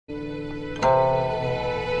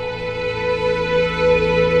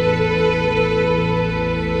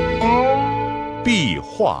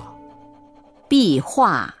画，壁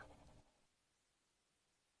画。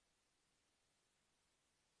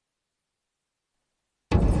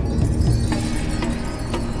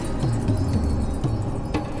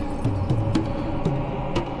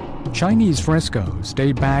Chinese frescoes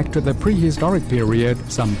date back to the prehistoric period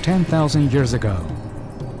some 10,000 years ago.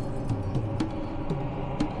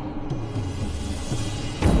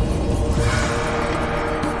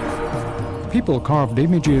 People carved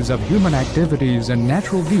images of human activities and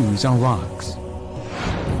natural views on rocks.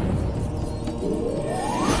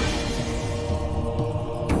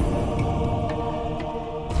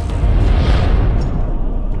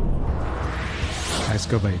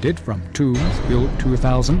 Excavated from tombs built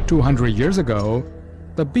 2,200 years ago,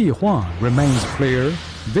 the bihua remains clear,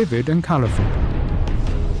 vivid, and colorful.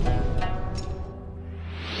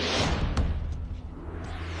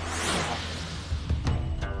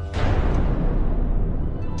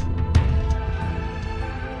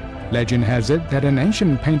 Legend has it that an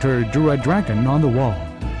ancient painter drew a dragon on the wall,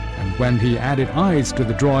 and when he added eyes to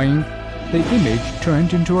the drawing, the image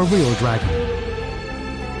turned into a real dragon.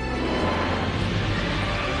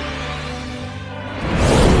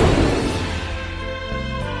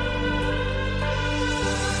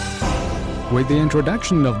 With the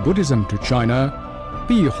introduction of Buddhism to China,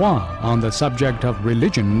 bihua on the subject of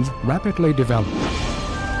religions rapidly developed.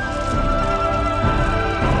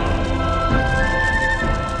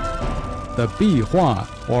 The bihua,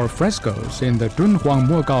 or frescoes, in the Dunhuang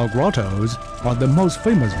Mogao grottos are the most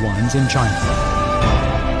famous ones in China.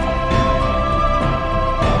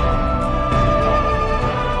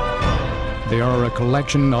 They are a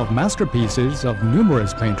collection of masterpieces of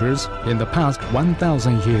numerous painters in the past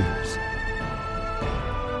 1,000 years.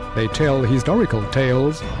 They tell historical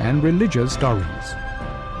tales and religious stories.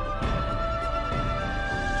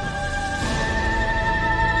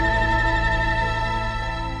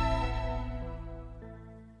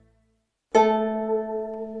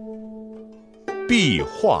壁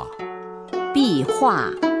画，壁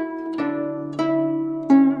画。